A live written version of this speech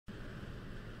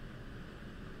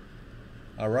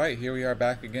Alright, here we are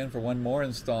back again for one more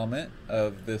installment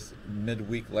of this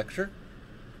midweek lecture.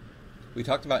 We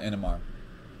talked about NMR.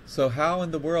 So how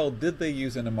in the world did they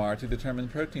use NMR to determine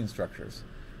protein structures?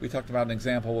 We talked about an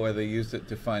example where they used it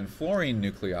to find fluorine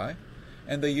nuclei,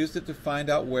 and they used it to find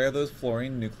out where those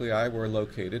fluorine nuclei were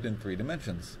located in 3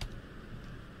 dimensions.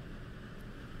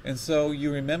 And so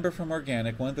you remember from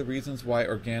organic, one of the reasons why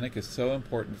organic is so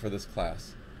important for this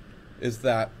class is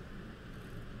that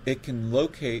it can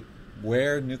locate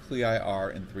where nuclei are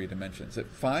in 3 dimensions. It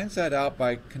finds that out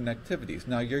by connectivities.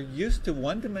 Now you're used to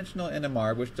one-dimensional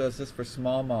NMR, which does this for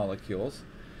small molecules,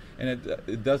 and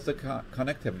it does the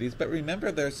connectivities, but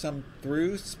remember there's some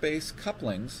through-space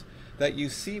couplings that you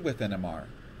see with NMR.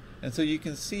 And so you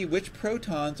can see which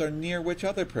protons are near which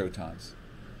other protons.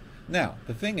 Now,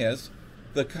 the thing is,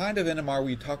 the kind of NMR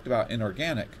we talked about in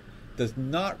organic does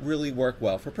not really work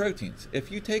well for proteins.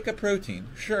 If you take a protein,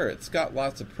 sure, it's got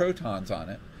lots of protons on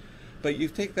it, but you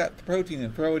take that protein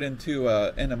and throw it into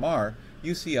NMR,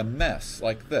 you see a mess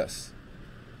like this.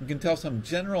 You can tell some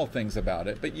general things about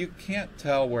it, but you can't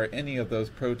tell where any of those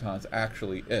protons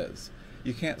actually is.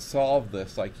 You can't solve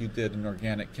this like you did in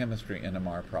organic chemistry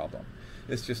NMR problem.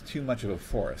 It's just too much of a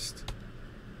forest.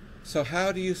 So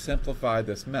how do you simplify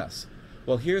this mess?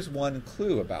 Well, here's one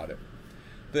clue about it.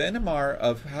 The NMR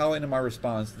of how NMR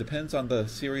responds depends on the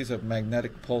series of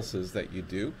magnetic pulses that you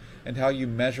do and how you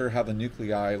measure how the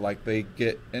nuclei, like they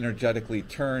get energetically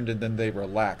turned and then they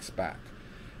relax back.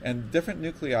 And different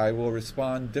nuclei will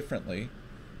respond differently.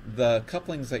 The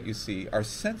couplings that you see are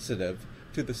sensitive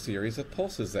to the series of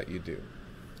pulses that you do.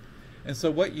 And so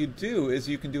what you do is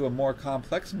you can do a more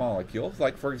complex molecule,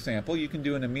 like for example, you can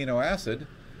do an amino acid,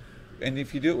 and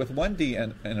if you do it with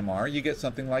 1D NMR, you get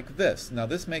something like this. Now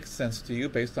this makes sense to you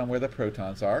based on where the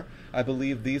protons are. I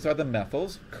believe these are the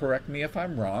methyls. Correct me if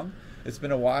I'm wrong. It's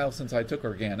been a while since I took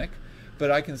organic, but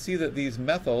I can see that these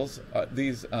methyls,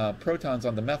 protons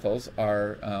on the methyls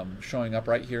are showing up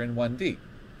right here in 1D.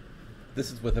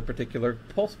 This is with a particular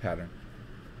pulse pattern.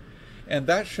 And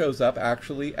that shows up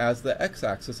actually as the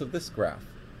x-axis of this graph.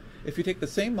 If you take the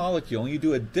same molecule and you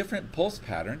do a different pulse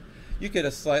pattern, you get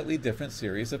a slightly different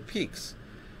series of peaks.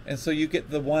 And so you get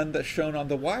the one that's shown on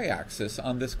the y-axis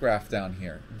on this graph down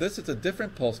here. This is a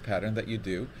different pulse pattern that you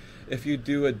do if you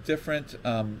do a different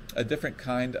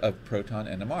kind of proton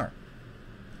NMR.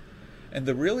 And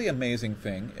the really amazing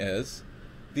thing is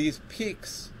these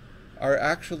peaks are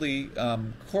actually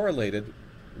correlated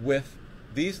with,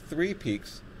 these 3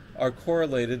 peaks are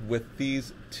correlated with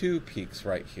these 2 peaks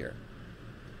right here.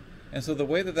 And so the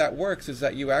way that that works is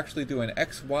that you actually do an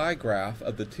XY graph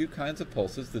of the 2 kinds of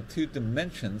pulses, the 2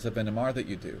 dimensions of NMR that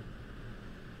you do.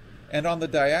 And on the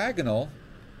diagonal,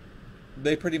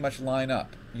 they pretty much line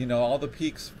up. You know, all the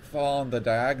peaks fall on the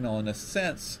diagonal. In a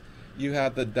sense, you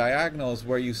have the diagonals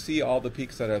where you see all the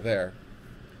peaks that are there.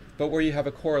 But where you have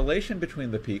a correlation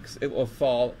between the peaks, it will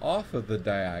fall off of the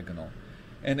diagonal.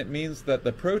 And it means that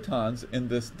the protons in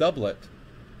this doublet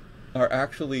are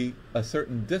actually a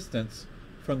certain distance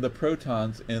from the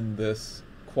protons in this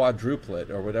quadruplet,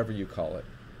 or whatever you call it.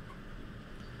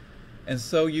 And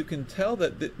so you can tell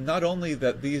that not only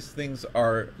that these things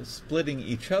are splitting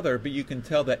each other, but you can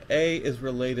tell that A is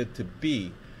related to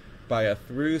B by a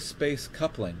through-space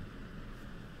coupling.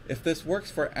 If this works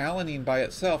for alanine by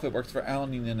itself, it works for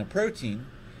alanine in a protein,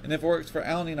 and if it works for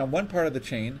alanine on one part of the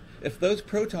chain, if those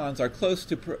protons are close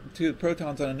to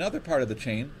protons on another part of the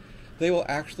chain, they will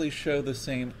actually show the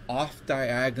same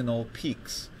off-diagonal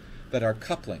peaks that are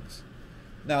couplings.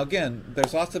 Now again,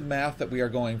 there's lots of math that we are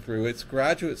going through. It's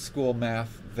graduate school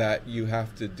math that you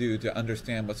have to do to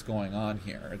understand what's going on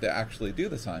here, to actually do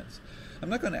the science. I'm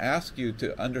not going to ask you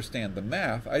to understand the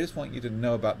math, I just want you to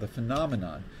know about the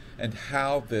phenomenon and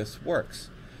how this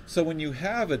works. So when you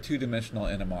have a 2-dimensional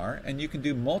NMR, and you can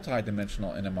do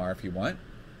multi-dimensional NMR if you want,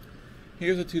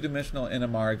 here's a 2-dimensional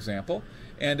NMR example,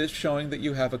 and it's showing that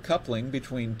you have a coupling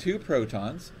between 2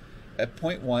 protons. At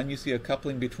point 1, you see a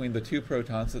coupling between the 2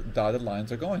 protons that the dotted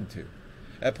lines are going to.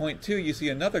 At point 2, you see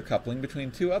another coupling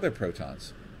between 2 other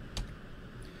protons.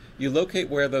 You locate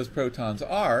where those protons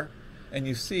are, and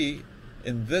you see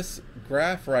in this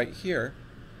graph right here,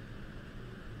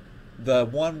 the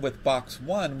one with box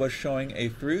 1 was showing a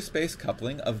through-space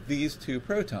coupling of these 2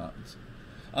 protons.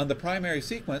 On the primary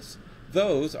sequence,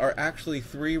 those are actually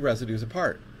 3 residues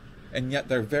apart, and yet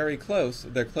they're very close.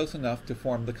 They're close enough to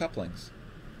form the couplings.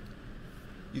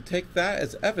 You take that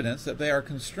as evidence that they are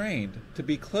constrained to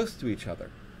be close to each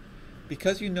other.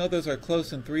 Because you know those are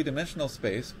close in 3-dimensional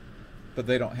space, but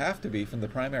they don't have to be from the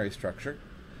primary structure,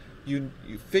 you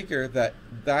figure that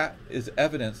that is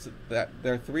evidence that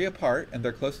they're 3 apart and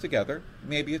they're close together.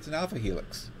 Maybe it's an alpha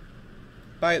helix.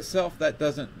 By itself, that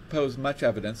doesn't pose much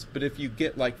evidence, but if you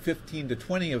get like 15 to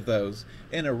 20 of those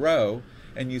in a row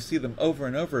and you see them over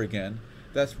and over again,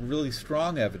 that's really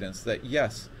strong evidence that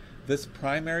yes, this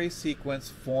primary sequence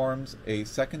forms a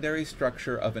secondary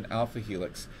structure of an alpha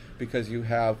helix because you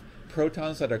have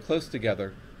protons that are close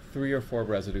together, 3 or 4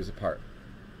 residues apart.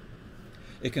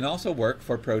 It can also work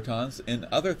for protons in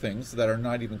other things that are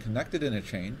not even connected in a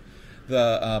chain.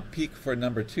 The peak for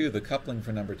number 2, the coupling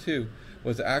for number 2,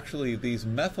 was actually these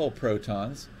methyl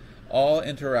protons all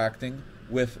interacting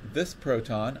with this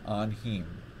proton on heme.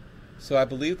 So I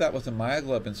believe that was a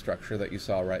myoglobin structure that you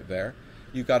saw right there.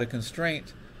 You got a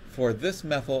constraint for this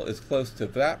methyl is close to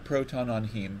that proton on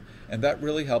heme, and that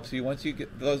really helps you once you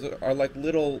get, those are like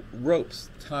little ropes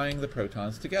tying the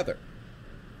protons together.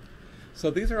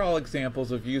 So these are all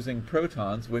examples of using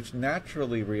protons which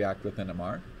naturally react with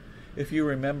NMR. If you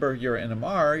remember your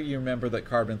NMR, you remember that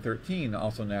carbon-13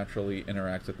 also naturally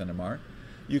interacts with NMR.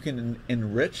 You can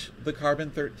enrich the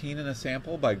carbon-13 in a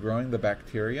sample by growing the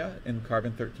bacteria in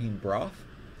carbon-13 broth,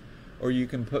 or you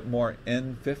can put more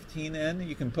N15 in,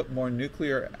 you can put more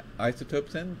nuclear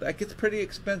isotopes in. That gets pretty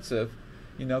expensive.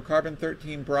 You know,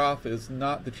 carbon-13 broth is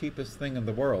not the cheapest thing in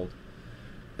the world,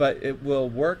 but it will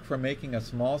work for making a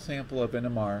small sample of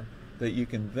NMR that you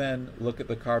can then look at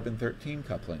the carbon-13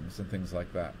 couplings and things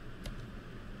like that.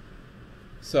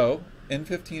 So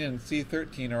N15 and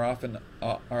C13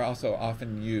 are also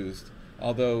often used,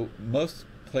 although most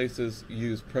places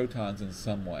use protons in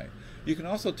some way. You can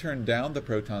also turn down the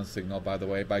proton signal, by the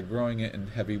way, by growing it in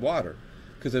heavy water,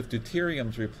 because if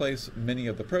deuteriums replace many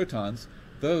of the protons,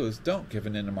 those don't give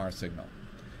an NMR signal.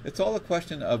 It's all a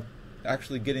question of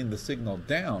actually getting the signal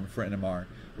down for NMR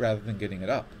rather than getting it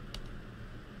up.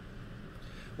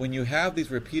 When you have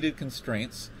these repeated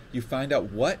constraints, you find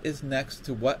out what is next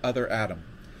to what other atom,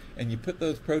 and you put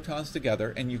those protons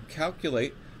together and you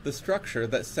calculate the structure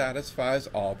that satisfies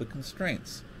all the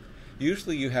constraints.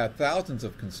 Usually you have thousands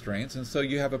of constraints, and so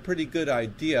you have a pretty good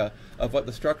idea of what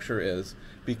the structure is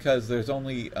because there's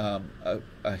only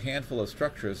a handful of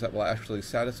structures that will actually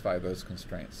satisfy those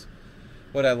constraints.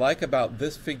 What I like about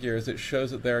this figure is it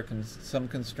shows that there are some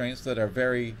constraints that are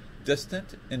very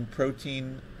distant in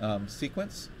protein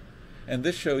sequence, and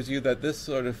this shows you that this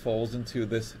sort of falls into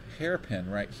this hairpin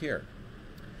right here.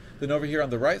 Then over here on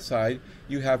the right side,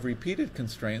 you have repeated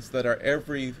constraints that are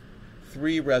every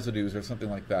 3 residues or something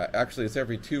like that. Actually, it's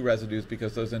every 2 residues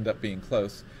because those end up being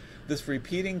close. This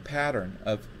repeating pattern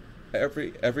of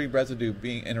every residue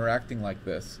interacting like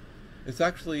this, it's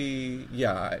actually,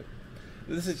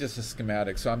 this is just a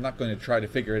schematic, so I'm not going to try to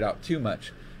figure it out too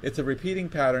much. It's a repeating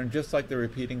pattern just like the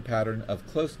repeating pattern of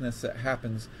closeness that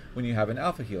happens when you have an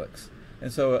alpha helix.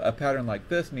 And so a pattern like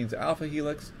this means alpha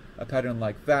helix, a pattern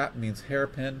like that means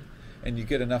hairpin, and you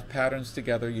get enough patterns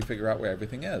together, you figure out where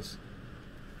everything is.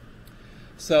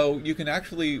 So you can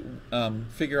actually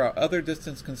figure out other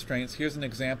distance constraints. Here's an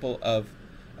example of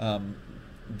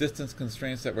distance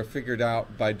constraints that were figured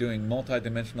out by doing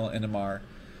multidimensional NMR.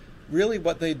 Really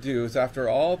what they do is after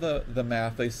all the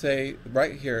math, they say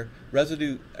right here,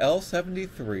 residue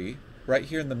L73, right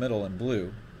here in the middle in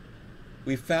blue,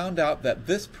 we found out that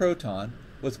this proton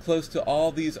was close to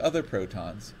all these other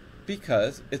protons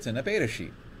because it's in a beta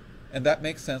sheet. And that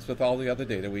makes sense with all the other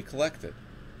data we collected.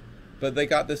 But they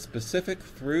got this specific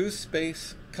through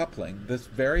space coupling, this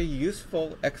very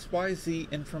useful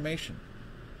XYZ information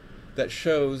that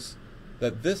shows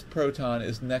that this proton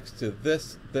is next to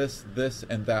this,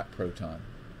 and that proton,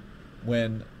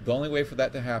 when the only way for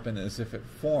that to happen is if it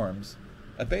forms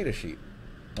a beta sheet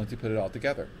once you put it all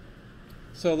together.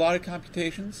 So a lot of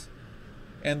computations,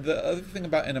 and the other thing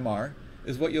about NMR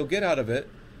is what you'll get out of it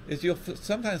is you'll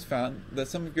sometimes find that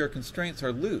some of your constraints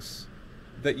are loose,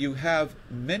 that you have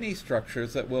many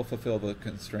structures that will fulfill the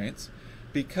constraints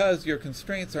because your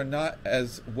constraints are not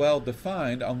as well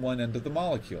defined on one end of the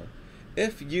molecule.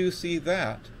 If you see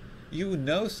that, you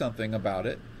know something about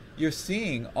it, you're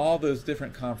seeing all those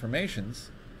different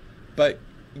conformations, but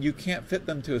you can't fit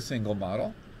them to a single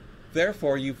model.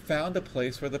 Therefore, you've found a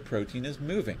place where the protein is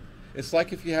moving. It's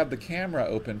like if you have the camera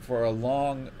open for a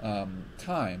long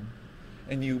time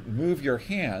and you move your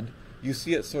hand, you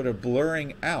see it sort of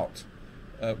blurring out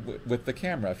with the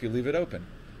camera if you leave it open.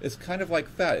 It's kind of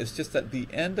like that. It's just that the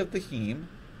end of the heme,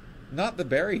 not the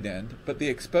buried end, but the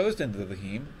exposed end of the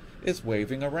heme, is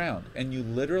waving around. And you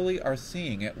literally are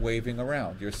seeing it waving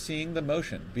around. You're seeing the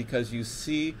motion because you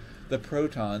see the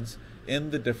protons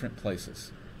in the different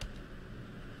places.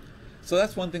 So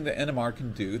that's one thing that NMR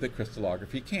can do that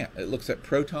crystallography can't. It looks at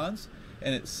protons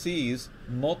and it sees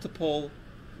multiple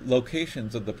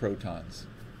locations of the protons.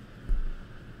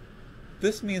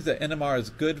 This means that NMR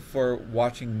is good for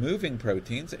watching moving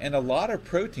proteins, and a lot of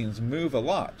proteins move a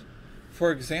lot.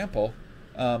 For example,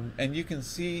 and you can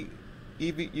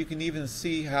even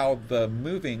see how the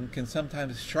moving can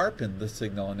sometimes sharpen the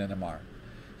signal in NMR.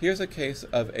 Here's a case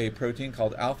of a protein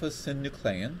called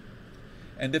alpha-synuclein,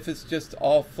 and if it's just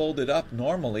all folded up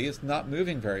normally, it's not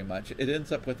moving very much. It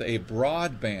ends up with a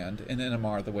broad band in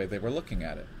NMR the way they were looking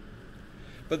at it.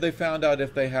 But they found out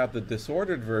if they have the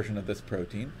disordered version of this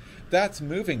protein, that's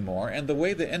moving more, and the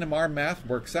way the NMR math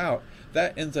works out,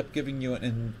 that ends up giving you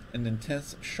an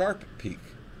intense sharp peak.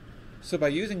 So by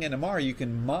using NMR, you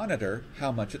can monitor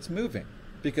how much it's moving,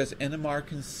 because NMR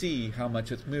can see how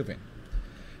much it's moving.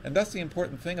 And that's the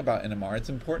important thing about NMR. It's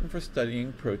important for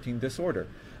studying protein disorder.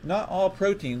 Not all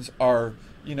proteins are,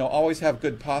 always have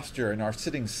good posture and are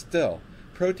sitting still.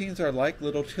 Proteins are like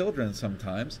little children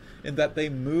sometimes in that they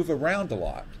move around a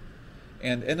lot,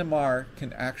 and NMR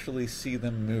can actually see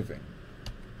them moving.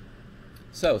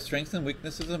 So, strengths and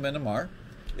weaknesses of NMR.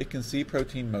 It can see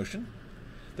protein motion.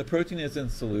 The protein is in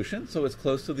solution, so it's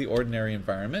close to the ordinary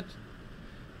environment.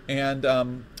 And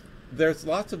there's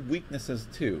lots of weaknesses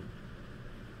too.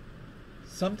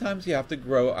 Sometimes you have to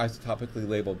grow isotopically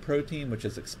labeled protein, which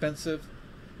is expensive.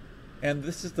 And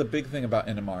this is the big thing about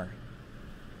NMR.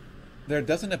 There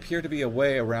doesn't appear to be a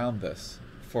way around this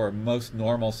for most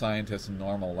normal scientists and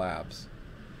normal labs.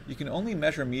 You can only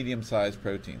measure medium-sized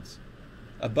proteins.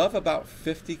 Above about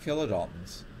 50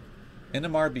 kilodaltons,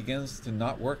 NMR begins to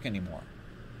not work anymore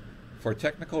for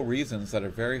technical reasons that are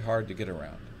very hard to get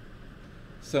around.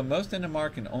 So most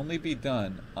NMR can only be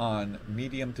done on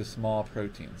medium to small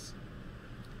proteins.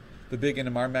 The big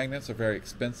NMR magnets are very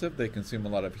expensive. They consume a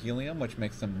lot of helium, which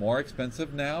makes them more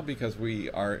expensive now because we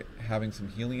are having some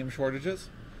helium shortages.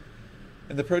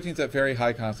 And the protein's at very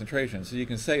high concentration, so you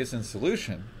can say it's in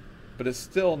solution, but it's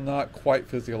still not quite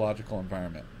physiological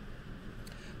environment.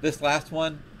 This last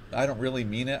one, I don't really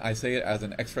mean it. I say it as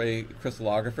an X-ray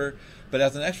crystallographer, but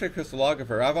as an X-ray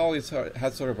crystallographer, I've always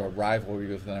had sort of a rivalry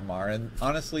with NMR, and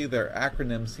honestly, their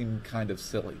acronyms seem kind of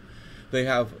silly. They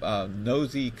have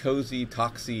NOSY, COSY,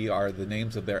 TOXY are the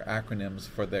names of their acronyms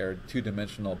for their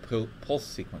two-dimensional pulse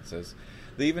sequences.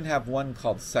 They even have one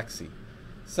called SEXY.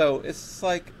 So it's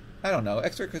like, I don't know,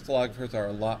 X-ray crystallographers are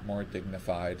a lot more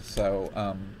dignified,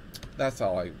 so that's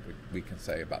all we can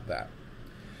say about that.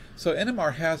 So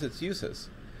NMR has its uses.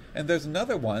 And there's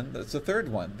another one, that's the third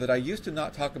one, that I used to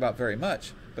not talk about very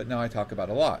much, but now I talk about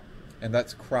a lot, and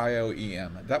that's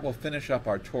cryo-EM. That will finish up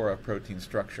our tour of protein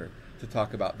structure to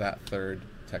talk about that third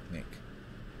technique.